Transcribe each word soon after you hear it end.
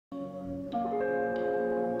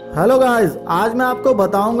Hello guys, आज मैं आपको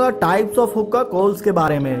बताऊंगा टाइप्स ऑफ हुक्का कोल्स के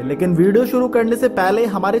बारे में। लेकिन वीडियो शुरू करने से पहले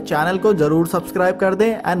हमारे चैनल को जरूर सब्सक्राइब कर दें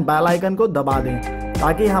एंड बेल आइकन को दबा दें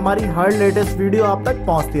ताकि हमारी हर लेटेस्ट वीडियो आप तक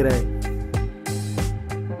पहुंचती रहे।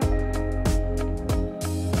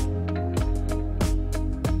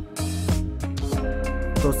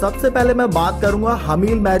 तो सबसे पहले मैं बात करूंगा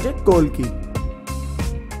हमील मैजिक कोल की।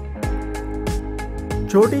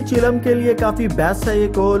 छोटी चिलम के लिए काफी बेस्ट है ये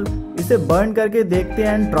कोल। इसे बर्न करके देखते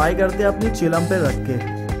हैं एंड ट्राई करते हैं अपनी चिलम पे रख के।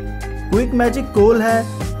 क्विक मैजिक कोल है,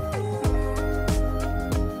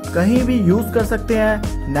 कहीं भी यूज कर सकते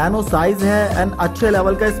हैं। नैनो साइज है एंड अच्छे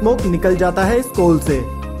लेवल का स्मोक निकल जाता है इस कोल से।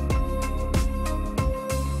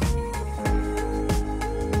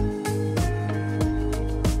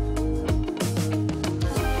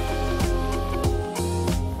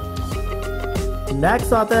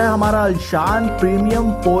 नेक्स्ट आता है हमारा अल्शान प्रीमियम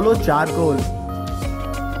पोलो चारकोल।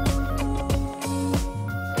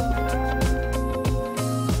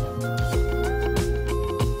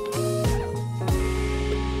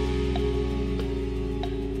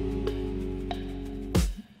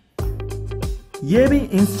 ये भी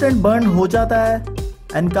इंस्टेंट बर्न हो जाता है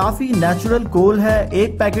एंड काफी नेचुरल कोल है।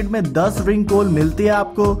 एक पैकेट में 10 रिंग कोल मिलती है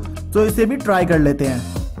आपको, तो इसे भी ट्राई कर लेते हैं।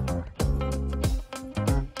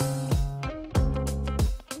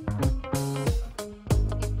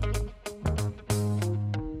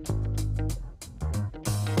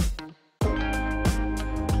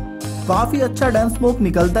 काफी अच्छा डेंस स्मोक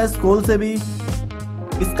निकलता है इस कोल से भी।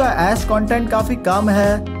 इसका ऐश कंटेंट काफी कम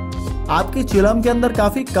है। आपकी चिलम के अंदर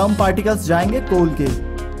काफी कम पार्टिकल्स जाएंगे कोल के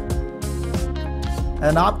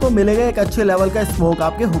एंड आपको मिलेगा एक अच्छे लेवल का स्मोक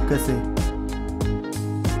आपके हुक्के से।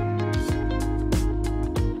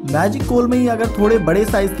 मैजिक कोल में ही अगर थोड़े बड़े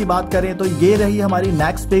साइज की बात करें तो ये रही हमारी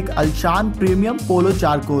नेक्स्ट पिक, अल्शान प्रीमियम पोलो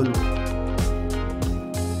चारकोल।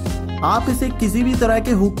 आप इसे किसी भी तरह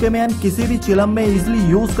के हुक्के में एंड किसी भी चिलम में इजीली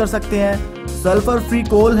यूज कर सकते हैं। सल्फर फ्री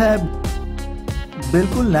कोल है,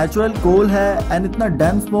 बिल्कुल नेचुरल कोल है एंड इतना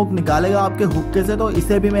डेंस स्मोक निकालेगा आपके हुक्के से, तो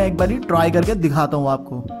इसे भी मैं एक बार ट्राई करके दिखाता हूं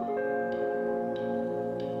आपको।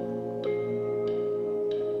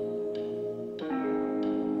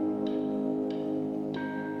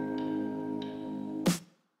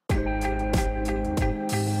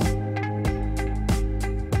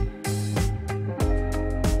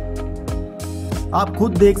 आप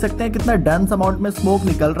खुद देख सकते हैं कितना डेंस अमाउंट में स्मोक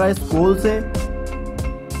निकल रहा है इस कोल से।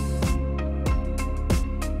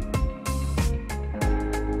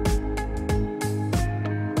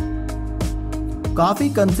 काफी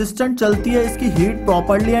कंसिस्टेंट चलती है इसकी heat,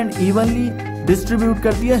 properly and evenly distribute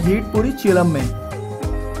करती है हीट पूरी चिलम में।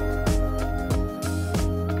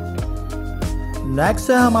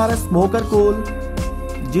 नेक्स्ट है हमारा स्मोकर कोल,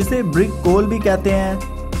 जिसे ब्रिक कोल भी कहते हैं,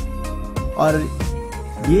 और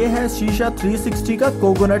ये है शीशा 360 का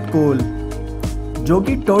कोकोनट कोल, जो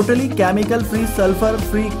कि totally chemical free sulphur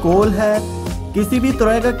free कोल है। किसी भी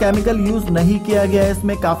तरह का केमिकल यूज नहीं किया गया है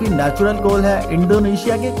इसमें। काफी नेचुरल कोल है,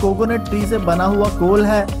 इंडोनेशिया के कोकोनट ट्री से बना हुआ कोल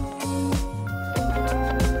है।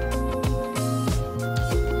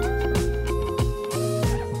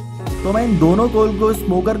 तो मैं इन दोनों कोल को,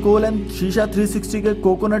 स्मोकर कोल एंड शीशा 360 के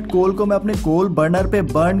कोकोनट कोल को, मैं अपने कोल बर्नर पे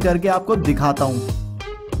बर्न करके आपको दिखाता हूं।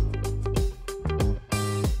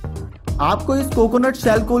 आपको इस कोकोनट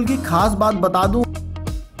शेल कोल की खास बात बता दूं,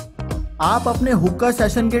 आप अपने हुक्का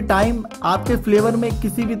सेशन के टाइम आपके फ्लेवर में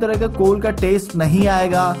किसी भी तरह का कोल का टेस्ट नहीं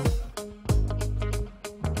आएगा।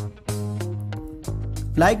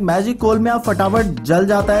 लाइक मैजिक कोल में आप फटाफट जल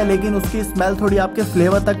जाता है, लेकिन उसकी स्मेल थोड़ी आपके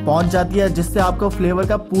फ्लेवर तक पहुंच जाती है, जिससे आपको फ्लेवर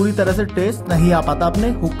का पूरी तरह से टेस्ट नहीं आ पाता अपने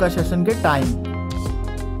हुक्का सेशन के टाइम।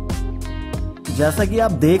 जैसा कि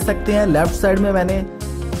आप देख सकते हैं, लेफ्ट साइड में मैंने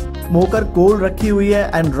स्मोकर कोल रखी हुई है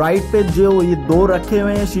एंड राइट पे जो ये दो रखे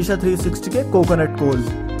हुए हैं शीशा 360 के कोकोनट कोल।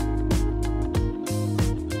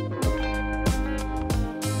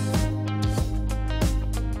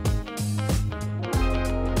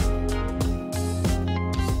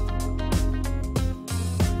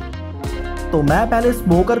 तो मैं पहले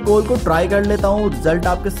स्मोकर कोल को ट्राई कर लेता हूँ, रिजल्ट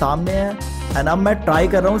आपके सामने है। एंड अब मैं ट्राई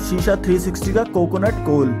कर रहा हूँ शीशा 360 का कोकोनट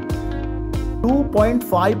कोल।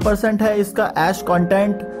 2.5% है इसका ऐश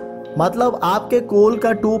कंटेंट, मतलब आपके कोल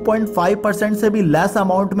का 2.5% से भी लेस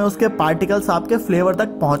अमाउंट में उसके पार्टिकल्स आपके फ्लेवर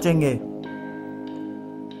तक पहुंचेंगे।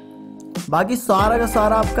 बाकी सारा का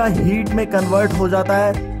सारा आपका हीट में कन्वर्ट हो जाता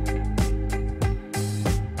है,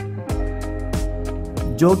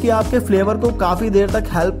 जो कि आपके फ्लेवर को काफी देर तक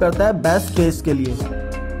हेल्प करता है बेस्ट टेस्ट के लिए।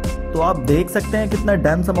 तो आप देख सकते हैं कितना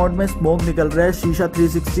डेंस अमाउंट में स्मोक निकल रहा है शीशा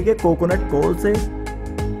 360 के कोकोनट कोल से।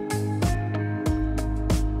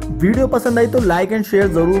 वीडियो पसंद आई तो लाइक एंड शेयर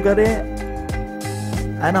जरूर करें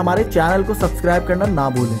एंड हमारे चैनल को सब्सक्राइब करना ना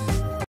भूलें।